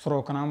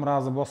 Srokini ham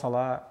rozi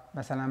bo'lsalar,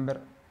 masalan bir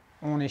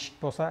 10 eshik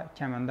bo'lsa,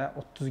 kamida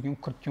 30 kun,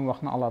 40 kun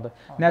vaqtni oladi.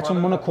 Nechun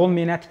buni qo'l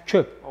mehnati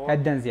ko'p,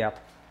 haddan ziyod.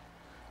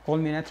 Qo'l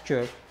mehnati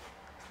ko'p.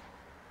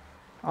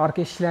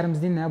 Arka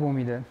eshiklarimizda nima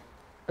bo'lmaydi?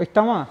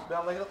 O'tama. Bu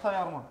yerdagilar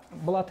tayyormi?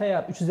 Bular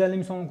tayyor. 350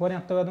 ming so'm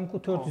variant dedim-ku,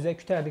 400 ga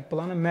kutardik.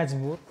 Bularni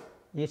majbur.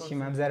 Hech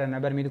kim ham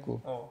zararni bermaydi-ku.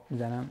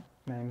 Bizdan ham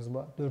neyimiz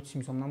bor? 400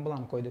 ming so'mdan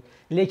bularni qo'ydik.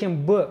 Lekin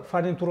bu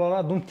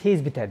furnituralar dum tez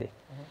bitadi.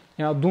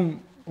 Ya'ni dum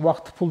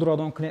vaqt pul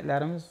turadigan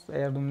klientlarimiz,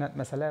 agar dum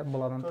netmasalar,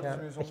 bulardan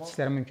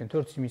ikkislari mumkin.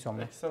 400 ming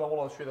so'mdan. Ikkislar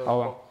bo'ladi shu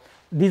yerda.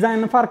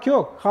 Dizaynning farqi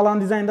yo'q. Xalan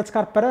dizaynda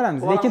chiqarib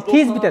beramiz, lekin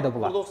tez bitadi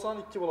bular.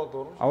 192 bo'ladi,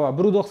 to'g'rimi? Ava,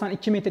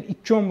 192 metr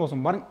 210 bo'lsin,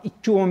 baring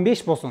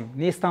 215 bo'lsin.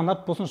 Ne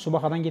standart bo'lsin, shu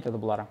bahodan ketadi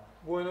bular ham.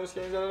 Bu endi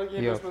o'sgan joylarga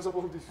endi o'smasa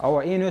bo'ldi deysiz. Ava,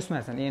 endi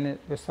o'smasin, endi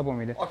o'ssa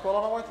bo'lmaydi.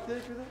 Akvalarni ham aytib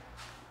berdik-mi?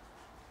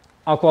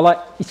 Akvalar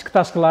ichki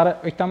tashqilari,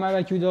 o'tama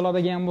avvalgi videolarda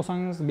kelgan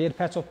bo'lsangiz, ber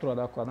patchop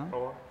turadi akvadan.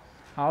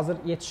 Hozir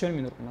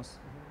yetisholmayapmiz.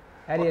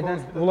 Har yerdan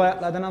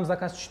viloyatlardan ham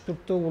zakaz tushib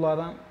turibdi,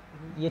 ulardan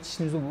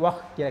yetishimiz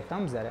vaqt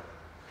kerakdan bizlarga.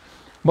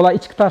 Bular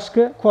ichki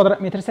tashqi kvadrat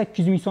metr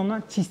 800 ming so'mdan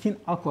Chistin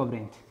Aqua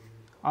brend.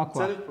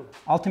 Aqua.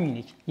 6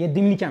 minglik,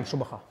 7 minglik ham shu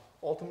baho.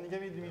 6 minglik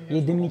ham 7 minglik.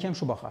 7 minglik ham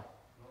shu baho.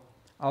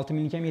 6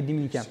 minglik ham 7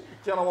 minglik ham.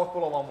 Ikkala vaqt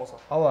bo'ladigan bo'lsa.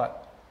 Ava.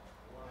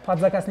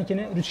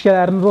 Podzakasnikini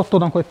ruchkalarini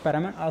rottodan qo'yib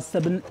beraman. Azizda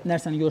bir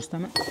narsani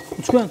ko'rsataman.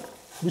 Uchun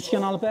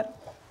ruchkani olib ber.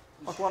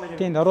 Aquaniga.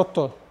 Keyin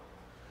rotto.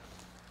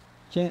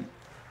 Keyin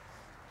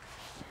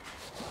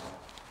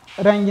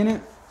rangini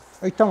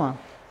aytaman.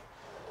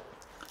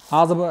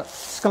 Hozir bu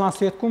shiklan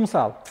svetku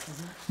misol.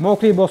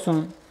 Mokriy bo'lsin.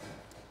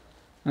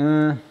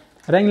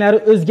 Ranglari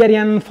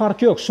o'zgarganining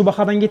farqi yo'q. Shu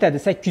bahodan ketadi.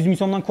 800 ming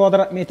so'mdan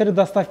kvadrat metr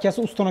dostavkasi,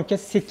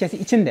 ustunovkasi, setkasi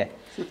ichida.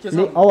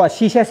 Ava,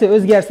 shishasi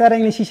o'zgarsa,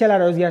 rangli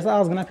shishalari o'zgarsa,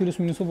 ozgina plus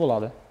minusi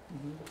bo'ladi.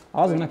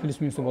 Ozgina plus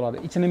minusi bo'ladi.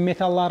 Ichining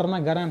metallarına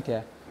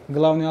garantiya.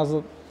 Glavniy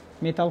yozib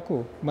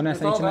metal-ku. Bu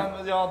narsa ichine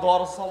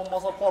dorisi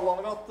solinmasa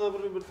porlanib yotdi,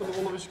 bir turli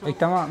bo'lib ish ko'rdi.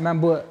 Tamam, men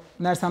bu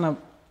narsani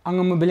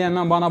angimni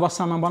bilganman, bana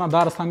boshlangan, bana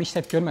dorisi ham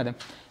ishlab ko'rmadim.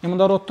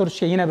 Bunda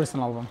rottorishga yana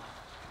birsini oldim.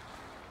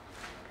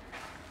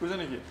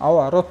 O'ziniki.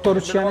 Ava,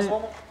 rottorishgani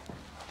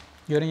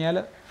ko'ring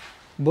hali.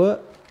 Bu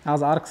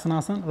hozir arkasini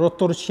olsin,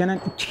 rottorishganing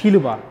 2 xili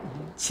bor.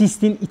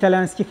 Chistin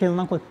italyanskiy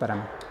xilidan qo'yib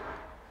beraman.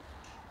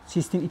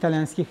 Chistin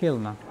italyanskiy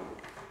xilidan.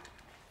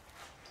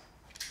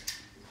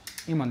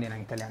 Imondina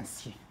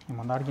italyanskiy.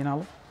 Imonda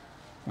originali.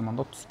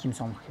 Imonda 32 ming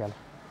so'm xili.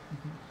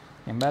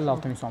 Men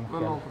 56 ming so'm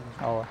xili.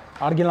 Ava,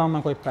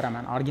 originalidan qo'yib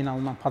beraman,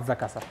 originalidan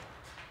podzakasi.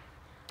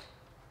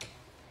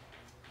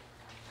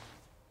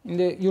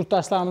 Endi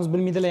yurtdoshlarimiz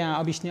bilmaydilar, yani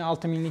obishniy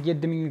 6000lik,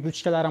 7000lik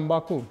ruchkalarim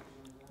bor-ku.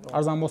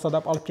 Arzon bo'lsa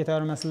deb olib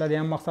ketavermasizlar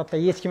degan maqsadda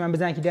hech kim ham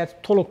bizaniki deyapti,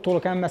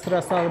 to'liq hammasi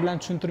rastlari bilan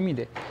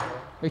tushuntirmaydi.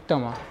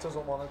 O'tdami?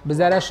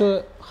 Bizlar shu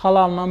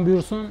haloldan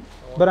buyursin,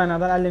 bir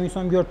anadan 50 ming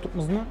so'm ko'rib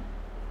turibmizmi?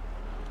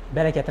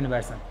 Barakatini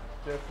bersin.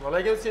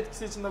 Lekin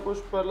setkisi ichida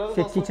qo'shib beriladi.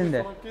 Setki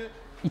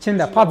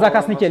ichida pod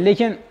zakasniki,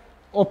 lekin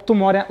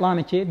Optom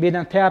variantlarniki, bu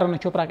yerdan tayyorini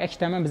ko'proq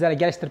akitaman, bizlar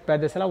kelishtirib ber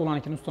desalar,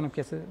 ularnikini ustanib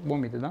kelsa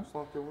bo'lmaydi-da.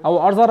 Ava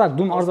arzonroq,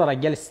 dum arzonroq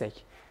kelishsak.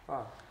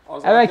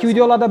 Avvalgi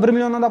videolarda 1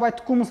 milliondan deb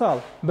aytdik-ku,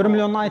 misol. 1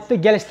 milliondan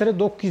aytdik, kelishtirib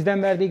 900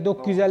 dan berdik,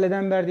 950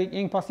 dan berdik,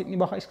 eng pasitni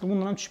baho ish qilib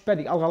bundan ham tushib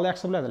berdik. Alg'alla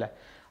yaxshi biladilar.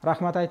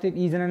 Rahmat aytib,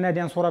 izini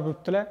nadiyan so'rab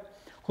yuribdilar.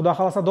 Xudo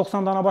xolasa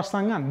 90 dona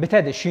boshlangan,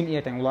 bitadi, shu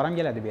ertang ular ham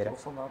keladi bu yerga.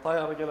 90 dona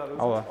tayyor keladi.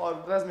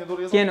 Rasmiy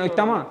to'g'ri yozib. Keyin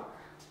o'taman.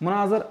 Buni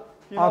hozir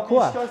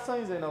aqua.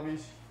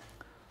 Ish.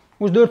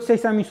 Uj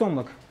 480 ming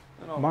so'mlik.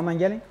 Bundan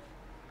keling.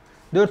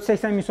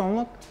 480 ming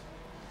so'mlik.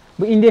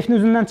 Bu indefni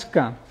o'zidan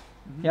chiqqan.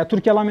 Ya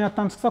Turkiya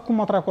laminatdan chiqsa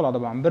qimmatroq bo'ladi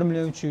bu ham. 1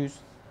 million 300.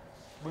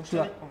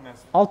 Bunchalik bo'lmaydi.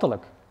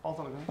 6lik.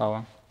 6lik. Hava.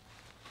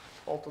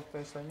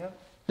 6likdan ishlangan.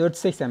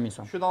 480 ming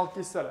so'm. Shundan olib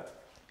ketsalar.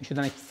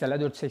 Shundan ikkisalar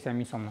 480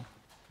 ming so'mdan.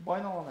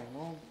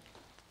 Baynalanaymi?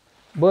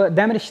 Bu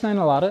demir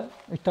ishlanmalari,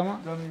 o'tdami?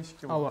 Demir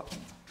ishki. Hava.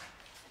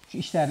 Şu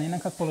işlerini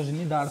как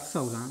положение darisi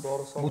salgan.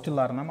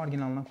 Butillarni ham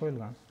originaldan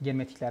qo'yilgan.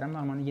 Germetiklar ham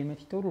normal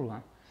germetikda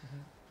urilgan.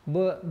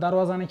 Bu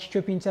darvozaniki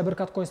ko'pincha bir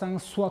kat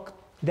qo'ysangiz suv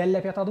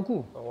dallab yotadi-ku.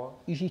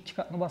 Ishi 2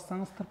 qatni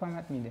bossangiz tirpam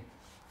etmaydi.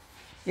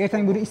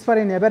 Ertaga buni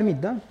ispareniya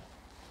bermaydi-da.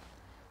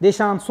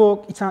 Deshan so'q,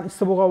 ichan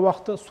issiq bo'lgan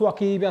vaqtda suv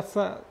kiyib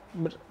yotsa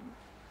bir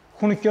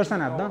xunuk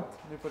ko'rsanadi-da.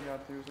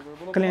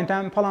 Klient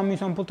ham falon ming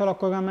so'm pul to'lab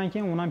qo'ygandan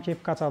keyin uni ham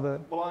kelib qochadi.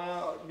 Bularga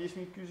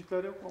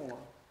 5200liklar yo'qmi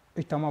ular?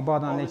 O'tama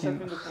badan lekin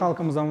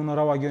xalqimizdan uni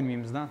ravo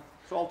ko'rmaymiz-da.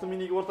 Shu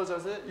 6000lik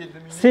o'rtachasi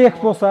 7000. Sex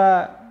bo'lsa,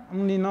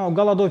 bunday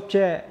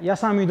galadobga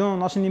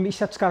yasamaydigan, shunday bir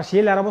ishlab chiqarish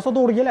yerlari bo'lsa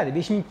to'g'ri keladi.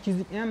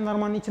 5200lik ham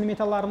normal ichini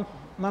metallarni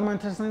normal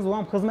tashlasangiz u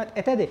ham xizmat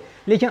etadi.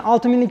 Lekin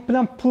 6000lik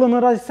bilan pulini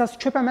raziyasi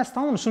ko'p emas,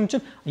 tamom. Shuning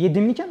uchun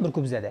 7000lik ham bir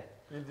ko'p bizada.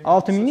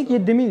 6000lik,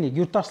 7000lik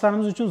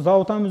yurtdoshlarimiz uchun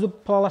zavodimizni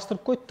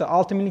planlashtirib qo'ydi.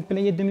 6000lik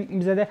bilan 7000lik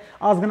bizada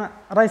ozgina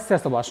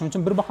raziyasi bor. Shuning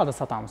uchun bir bahada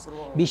sotamiz.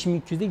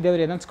 5200lik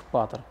davriyadan chiqib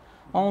qo'yadir.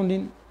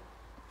 Ondan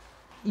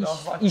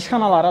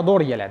ishxonalarga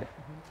to'g'ri keladi.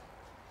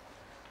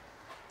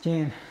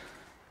 Keyin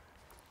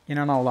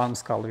yana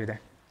navlarimiz qoldi bu yerda.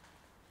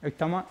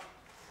 O'tdami?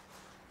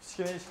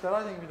 Kichkina eshiklar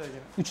ayting bir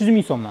dagina. 300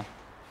 ming so'mdan.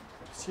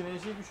 Kichkina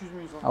eshik 300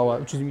 ming so'm. Ava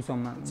 300 ming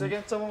so'mdan.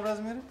 Necha bu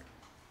razmeri?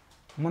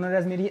 Buni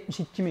razmeri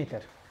 72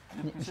 metr.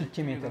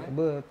 72 metr.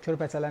 Bu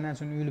ko'rpachalardan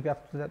so'ng uyilib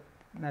yotibdi deb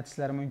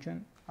aytishlari mumkin.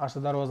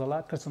 Aslida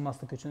darvozalar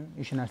kirchilmaslik uchun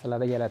o'sha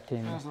narsalarda keladi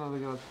teymi. Narsalarda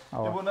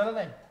keladi. Bu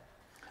neradan?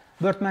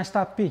 4 man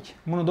shtab-pik.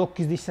 Buni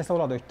 900 da ishlasa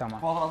bo'ladi o'tdami.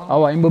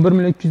 Ava, endi bu 1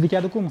 million 200 lik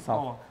edi-ku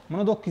misol.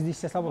 Buni 900 da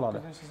ishlasa bo'ladi.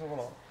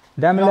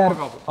 Damirlar,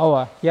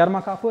 ava,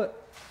 yarma kapı.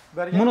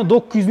 Buni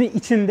 900 ning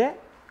ichida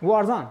bu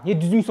arzon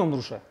 700 ming so'm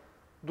turishi.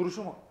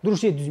 Durishimi?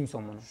 Durishi 700 ming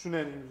so'm buni. Shuni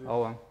ayting.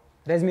 Ava.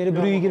 Razmeri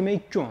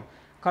 1.22 kun.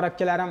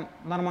 Korobkalar ham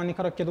normal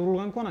korobkada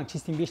urilgan ko'nak,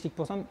 chistin 5 lik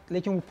bo'lsam,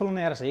 lekin bu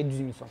pulini yarasha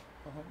 700 ming so'm.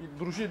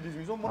 Durishi 700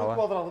 ming so'm, buni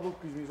kvadrati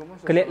 900 ming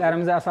so'm.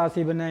 Klientlarimiz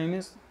asosiy bir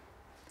nayimiz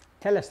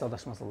tanlashda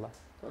adashmasinlar.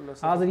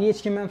 Hozir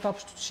hech kim bilan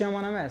topish tutish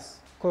yomon emas.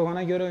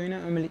 Qo'yg'ana ko'ra uyni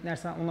umidlik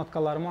narsa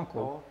o'rnatganlari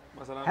ma'qul.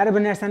 Masalan, har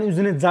bir narsaning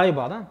o'zini joyi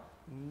bor-da.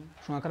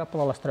 Shunga qarab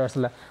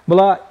planlashtiraversizlar.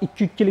 Bular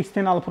 2-2lik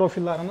stenali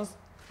profillarimiz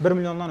 1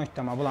 milliondan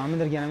o'tdimi. Bularni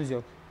bildirganimiz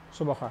yo'q.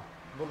 Shu baho.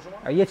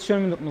 Durishimi?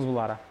 Yetishtirmaymiz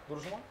bularga.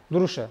 Durishimi?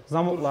 Durishi,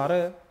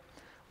 zamotlari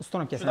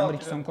ustanobkasidan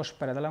 1-2 so'm qo'shib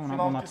beradilar, uni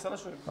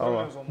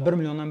o'rnatib. 1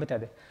 milliondan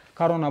bitadi.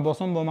 Korona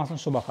bo'lsin, bo'lmasin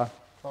shu baho.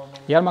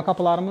 Yarma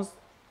kapılarimiz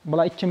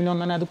bular 2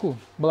 milliondan edi-ku.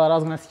 Bular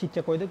ozgina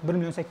skidga qo'ydik, 1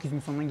 million 800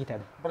 ming so'mdan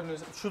ketadi. 1 million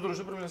shu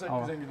durishi 1 million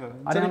 800 dan ketadi.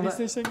 Qancha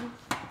ishlaysan?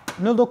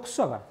 09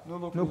 chiqadi.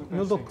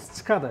 09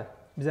 chiqadi.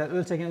 Biz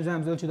o'lchagan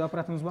o'zimiz o'lchuvda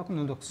aparatimiz bor-ku,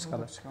 09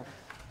 chiqadi.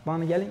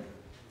 Buni keling.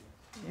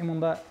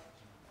 Bunda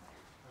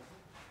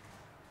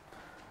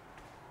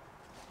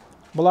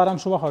bular ham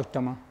shu baho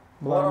o'tdimi.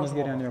 Bularimiz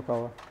berani yo'q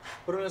ava.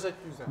 1 million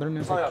 800 dan. 1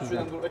 million 800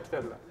 Shundan durib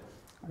ketadilar.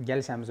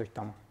 Kelishamiz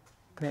o'tdimi.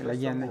 Klientlarga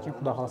keyin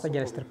xudo xolasa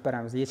kelishtirib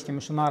beramiz. Hech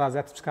kim shu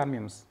norozilik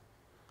chiqarmaymiz.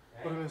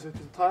 1 million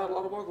 800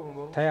 tayyorlari borku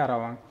bunda. Tayyor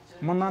avan.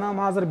 Bundan ham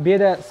hozir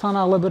beda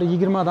sanoqli bir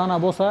 20 dona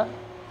bo'lsa,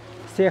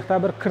 sexda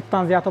bir 40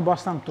 dan ziyodi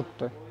boshlanib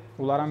turibdi.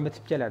 Ular ham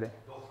bitib keladi.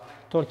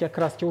 Tortka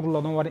kraska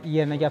uriladigan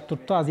yerga kelib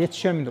turibdi, hozir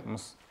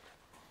yetishmayapmiz.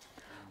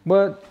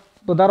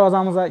 Bu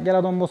darvozamizga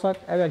keladigan bo'lsak,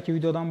 avvalgi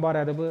videodan bor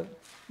edi bu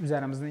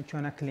üzerimizning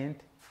ko'na klient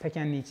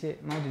pakannichi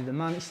nodida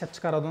non ishlab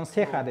chiqaradigan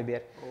sex edi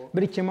ber.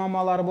 1-2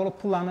 muammolari bo'lib,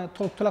 pullarni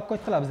to'lab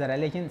qo'ydilar bizlar,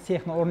 lekin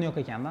sexning o'rni yo'q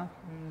ekan-da.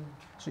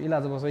 Shu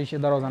iloji bo'lsa, o'sha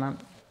darvozani ham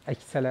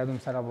akitsalar,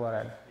 sarab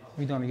boradi.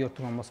 Videoni ko'rib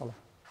turgan bo'lsalar.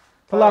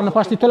 Pullarni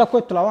pashti to'lab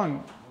qo'ydilar, va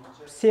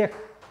sex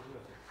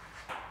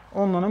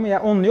o'rnini ya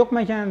o'rni yo'q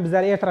ekan,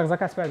 bizlar ertaroq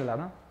zakaz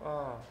berdilar-da.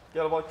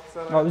 Kelib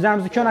olibsizlar.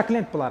 O'zimizning ko'na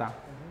klient bular ham.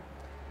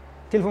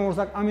 Telefon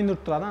ursak, amin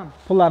turibdilar-da.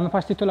 Pullarni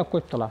pashti to'lab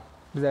qo'ydilar.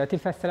 Bizlar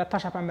telefon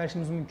tashab ham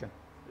berishimiz mumkin.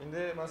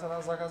 Endi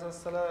masalan zakaz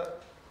etsalar,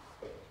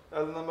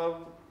 eldan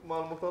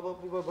ma'lumotlarni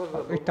pul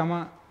beradi. O'tama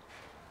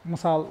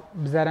misol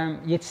bizlar ham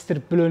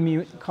yetishtirib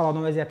bilolmay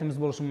qoladigan vaziyatimiz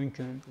bo'lishi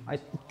mumkin.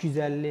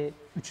 250,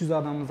 300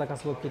 odamning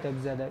zakasi bo'lib ketadi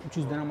bizda,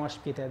 300 dan ham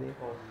oshib ketadi.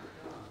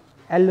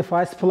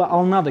 50% puli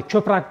olinadi.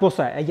 Ko'proq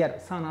bo'lsa, agar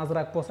soni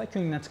ozroq bo'lsa,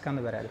 ko'ngildan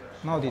chiqqanini beradi.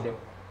 Nima deydi?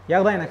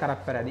 Yag'dayini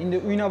qarab beradi. Endi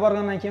uyga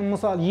borgandan keyin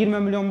misol 20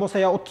 million bo'lsa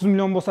yo 30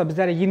 million bo'lsa,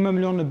 bizlar 20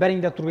 millionni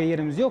beringda turgan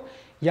yerimiz yo'q.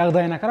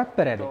 Yag'dayini qarab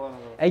beradi.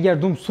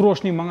 Agar dum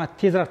srochni menga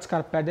tezroq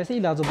chiqarib ber desa,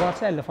 iloji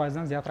boricha 50%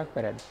 dan ziyodroq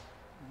beradi.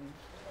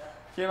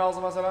 Keyin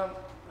hozir masalan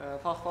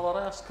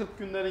taxtalara yaxshi 40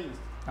 kunlaringiz.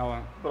 Ava.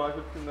 1 oy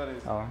 40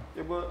 kunlaringiz.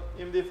 Bu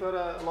MDFlar,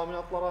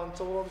 laminatlar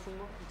ancha bo'ladi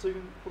shunda? Necha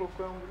kun turib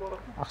qo'yamiz bular?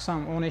 Aqsham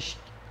 10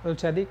 eshik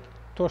o'lchadik,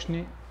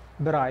 toshni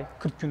 1 oy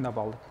 40 kunda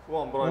bo'ldi.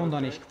 10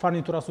 dan eshik.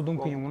 Farniturasi dum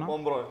qiyin buni.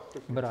 11 oy.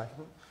 1 oy.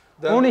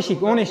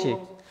 10 eshik.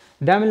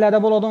 Damirlarda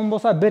bo'ladigan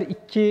bo'lsa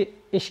 1-2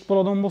 eshik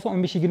bo'ladigan bo'lsa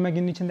 15-20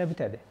 kunning ichida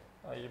bitadi.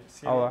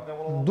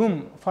 Dum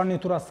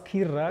farniturasi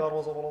qiyinroq.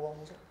 Darvoza bo'ladigan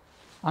bo'lsa.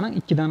 Ana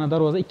 2 dana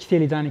darvoza 2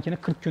 selidanikini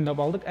 40 kunda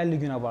boldik, 50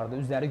 güne vardı.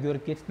 Üzeri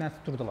görüp ketib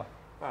natib turdilar.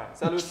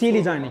 2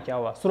 selidaniki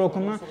ava.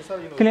 Srokundan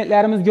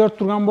klientlarimiz görüp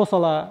turgan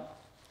bolsalar,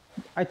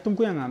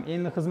 aytdim-ku ham,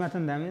 endi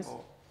xizmatindamiz.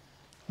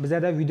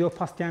 Bizda video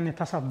postoyanni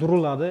tashlab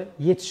duriladi.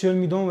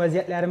 Yetishilmaydigan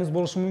vaziyatlarimiz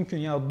bo'lishi mumkin.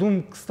 Ya dum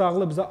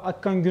qistaqli biza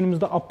aytgan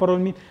günimizda olib bora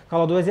olmay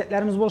qoladi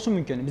vaziyatlarimiz bo'lishi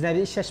mumkin. Bizda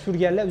ishlash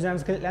yurganlar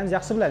o'zimiz klientlarimiz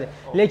yaxshi biladi.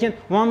 Lekin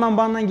vandan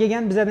bandan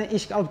kelgan bizdan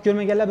eshik olib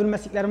ko'rmaganlar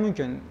bilmasliklari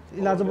mumkin.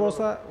 Iloji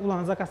bo'lsa,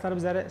 ularning zakazlari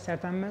bizga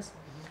shart emas.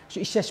 Shu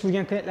ishlash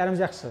yurgan klientlarimiz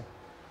yaxshi.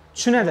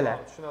 Tushunadilar.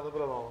 Tushunadi,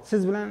 biladi.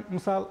 Siz bilan,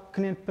 misol,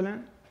 klient bilan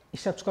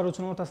ishlab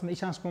chiqaruvchining o'rtasida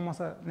ishonch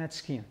bo'lmasa,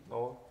 natish qiyin.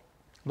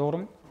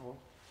 To'g'rimi?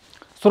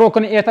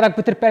 Srokini ertaroq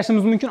bitirib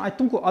berishimiz mumkin.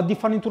 Aytdim-ku, oddiy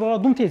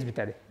farnituralar dum tez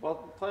bitadi.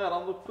 Tayyor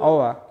ham turibdi.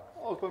 Ava.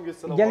 Olib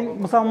ketsalar. Keling,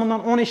 misol,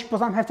 bundan 10 eshik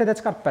bo'lsam, haftada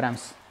chiqarib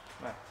beramiz.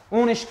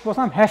 10 eshik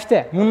bo'lsam, hafta.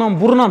 Bundan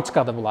burunam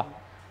chiqadi bular.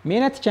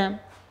 Men aytgan,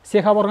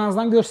 sexa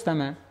borganingizdan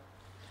ko'rsataman.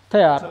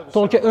 Tayyor,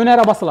 to'lka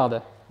o'nara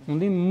bosiladi.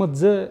 Unda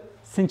midzi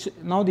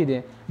nima deydi?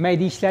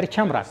 Mayda ishlar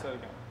kamroq.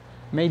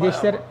 Mayda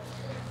ishlar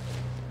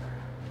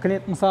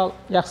klient misol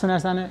yaxshi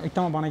narsani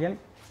aytaman bana keling.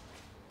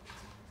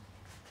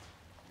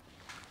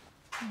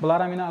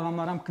 Bular ham meni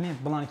odamlar ham klient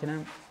bilankin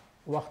ham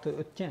vaqti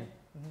o'tgan.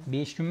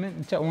 5 kunmi,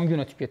 10 kun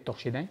o'tib ketdi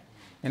o'xshaydan.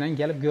 Yana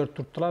kelib ko'rib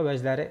turibdilar,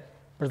 vajlari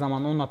bir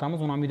zaman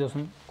o'rnatamiz, uni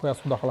videosini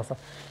qo'yasiz xudo xolasa.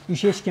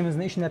 Ish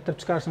eshikimizni ishlatib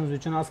chiqarishimiz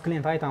uchun az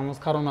klient aytamiz,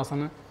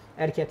 qaronasini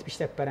erkatib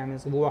ishlab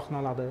beramiz. Bu vaqtni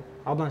oladi.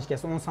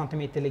 Ablanchkasi 10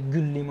 santimetrlik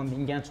gulli men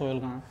ingan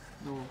so'yilgan.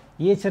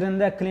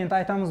 Yechirinda klient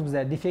aytamiz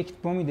bizga, defekt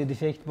bo'lmaydi,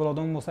 defekt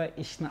bo'ladigan bo'lsa,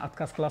 ishni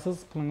отказ qilasiz,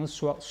 pulingiz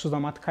shu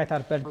zamonda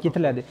qaytarib berib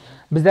ketiladi.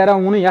 Bizlar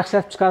ham uni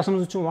yaxshilab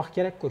chiqarishimiz uchun vaqt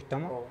kerak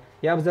ko'kdami?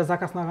 Ya bizda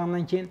zakaz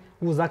olgandan keyin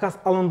u zakaz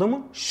olindimi,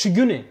 shu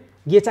kuni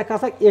kecha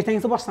qilsak,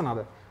 ertangisi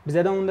boshlanadi.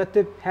 Bizda unda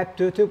deb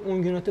hafta o'tib,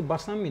 10 kun o'tib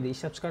boshlanmaydi.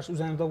 Ishlab chiqarish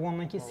o'zimizda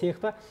bo'lgandan keyin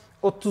sexda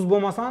 30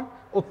 bo'lmasan,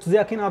 30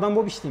 yaqin odam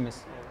bo'lib ishlaymiz.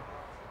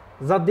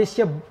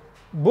 Zaddeshga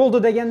bo'ldi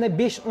deganda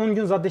 5-10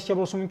 kun zaddeshga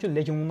bo'lishi mumkin,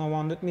 lekin bundan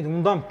vaqt o'tmaydi.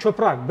 Bundan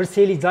ko'proq bir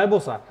seylik joy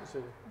bo'lsa,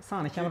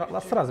 sani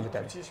kamroqlar sirazi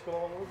bitadi.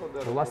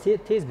 Ular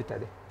tez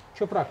bitadi.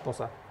 Ko'proq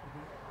bo'lsa.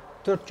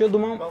 4 kun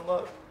dumam.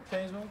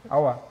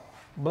 Ava.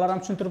 Bular ham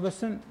tushuntirib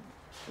o'tsin.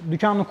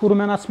 Dükanını kuru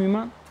men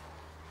açmayman.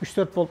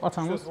 3-4 bo'lib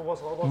açamiz.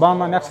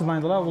 Bandan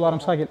yaxshilaydilar,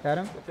 ularım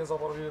shogirdlarim.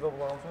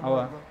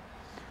 Ava.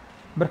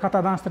 Bir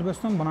qator danıştırib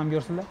o'tsin, buni ham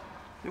ko'rsinlar.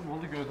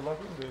 Bo'ldi, ko'rdilar.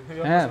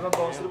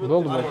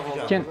 Bo'ldi.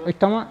 Keyin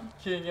o'tama.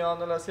 Keyingi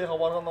analar sexa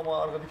borganda men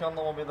arqa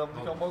dükandan olmaydim.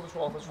 Dükan bo'ldi, shu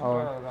vaqtda shu.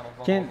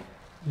 Keyin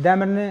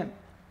damirni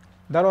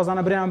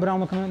darvozani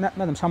bir-birini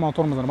netmedim, shamol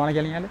tormozini. Bana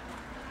keling hali.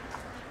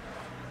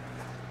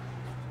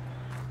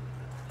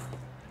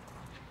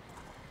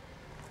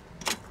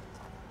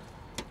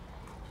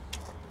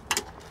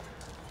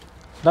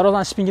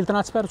 Darvozani shpingiltini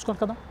ochib ber,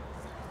 uchkorkadan.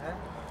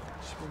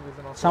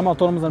 Shamol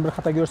tormozini bir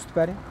qator ko'rsatib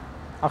bering.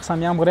 Aqsham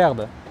yomg'ir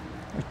yog'di.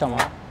 Tamam.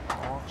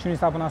 Shuning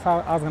hisobidan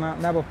ozgina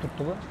nima bo'lib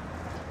turibdi bu?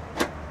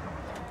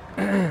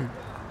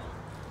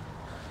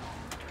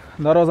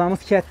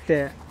 Darvozamiz katta.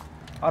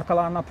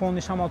 Arkalarına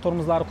polni shamol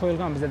tormozlari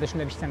qo'yilgan, bizda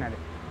shunday ishlanadi.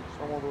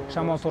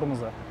 Shamol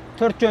tormozi.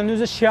 4 kunning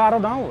o'zi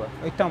shiaridan u.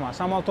 Aytaman,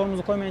 shamol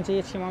tormozi qo'ymayincha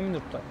hech kim olmaydi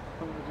turibdi.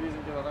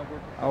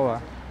 Ava.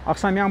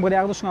 Aqsham yomg'ir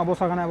yog'di, shunga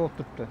bo'lsa-gina bo'lib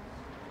turibdi.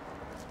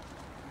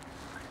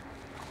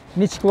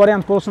 Nechik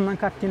variant bo'lishidan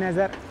qat'iy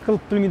nazar,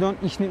 qilib bilmaydigan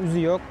ishni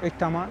o'zi yo'q.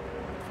 Aytaman.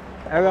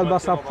 Avval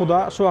boshlab xudo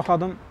shu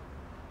vaqtim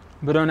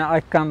birovni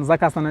aytgan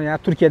zakazini ya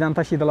Turkiyadan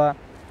tashiydilar.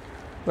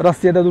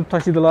 Rossiyada durib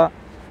tashiydilar.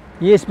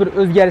 Hech bir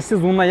o'zgarishsiz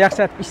undan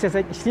yaxshilab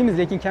ishlasak ishlaymiz,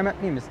 lekin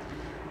kamaytmaymiz.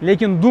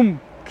 Lekin dum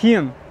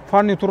qiyin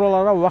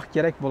farnituralarga vaqt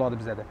kerak bo'ladi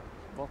bizda.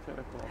 Vaqt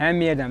kerak bo'ladi.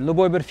 Hamma yerdan,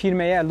 любой bir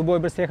firmaga, любой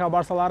bir sexa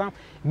borsalar ham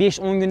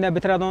 5-10 kunda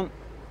bitiradigan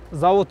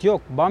zavod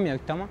yo'q,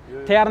 bo'lmaydi, tamam?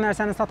 Tayyor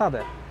narsani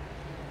sotadi.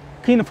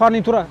 Qiyin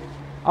farnitura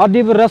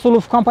oddiy bir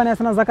Rasulov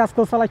kompaniyasidan zakaz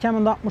qilsalar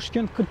kamida 60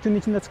 kun, 40 kun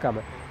ichida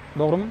chiqadi.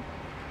 To'g'rimi?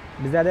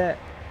 Bizda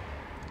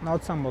nima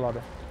desam bo'ladi.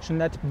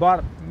 Shunda tip bor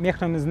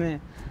mehrimizni,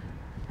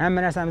 hamma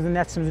narsamizni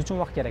natishimiz uchun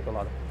vaqt kerak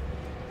bo'ladi.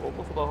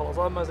 Xudo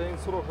xolasa, masalan,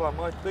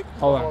 so'roqlarni aytdik.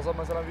 Xudo xolasa,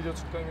 masalan, video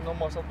chiqqan kundan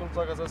boshlab turib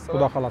zakaz etsalar.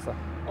 Xudo xolasa.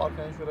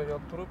 Orqani shuraga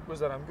turib,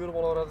 o'zlari ham ko'rib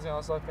olaveradi.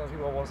 Yana saytga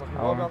xivo bo'lsa,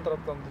 xivo bilan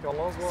tarafdan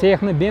do'konlarimiz bor.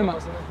 Sexni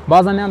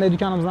ba'zan yanday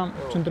do'konimizdan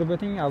tushuntirib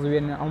o'ting, hozir bu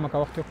yerni almaqa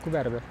vaqt yo'q-ku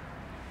baribir.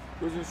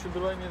 O'zingiz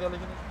tushuntirbang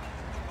nedaligini.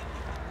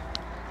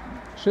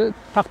 Shu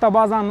taxta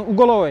bazani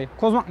ugolovay,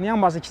 kozmoqni ham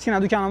bo'lsa kichkina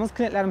do'konimiz,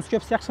 klientlarimiz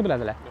ko'psi yaxshi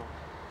biladilar.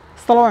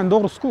 Stalovayn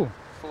to'g'risi-ku.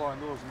 Stalovayn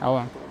to'g'risi.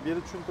 Avval.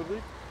 Beri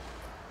tushuntirdik.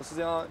 Siz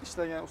yana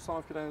ishlagan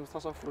ustanovkalarni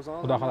tashakkur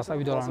qilamiz. Xudo xolasa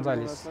videolarimizni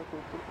aylaysiz.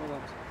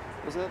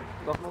 O'zi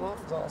rahmat,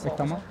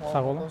 Bektamon,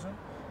 sog' bo'ling.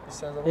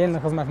 Endi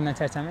xizmatimdan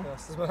charchamang.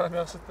 Siz bilan ham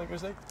yaxshi deb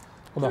ko'rsak.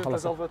 Xudo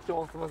xolasa. Albatta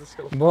vaqtimiz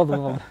ishlaydi. Bo'ldi.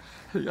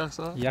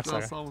 Yaxshi. Yaxshi.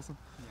 Sog' bo'lsin.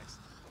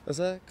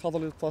 Esa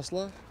qadrli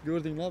yurtdoshlar,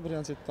 ko'rdinglar,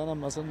 birinchidan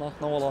hammasi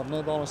narx-navolarni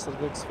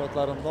donishtirdik,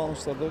 sifatlarini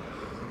donishtirdik.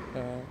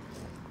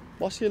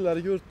 Boshqa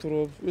yerlarni ko'rib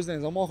turib,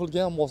 o'zingizga ma'qul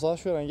kelgan bo'lsa,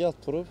 shu yerga kelib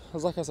turib,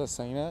 zakaz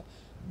etsanglar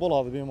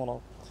bo'ladi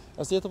bemalol.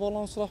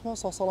 E'tiborlaringiz uchun rahmat,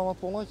 sog' salomat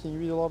bo'linglar. Keyingi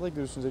videolarda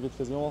ko'rishimizga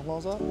yetkazgan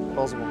vaqtlaringizga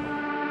rozi bo'linglar.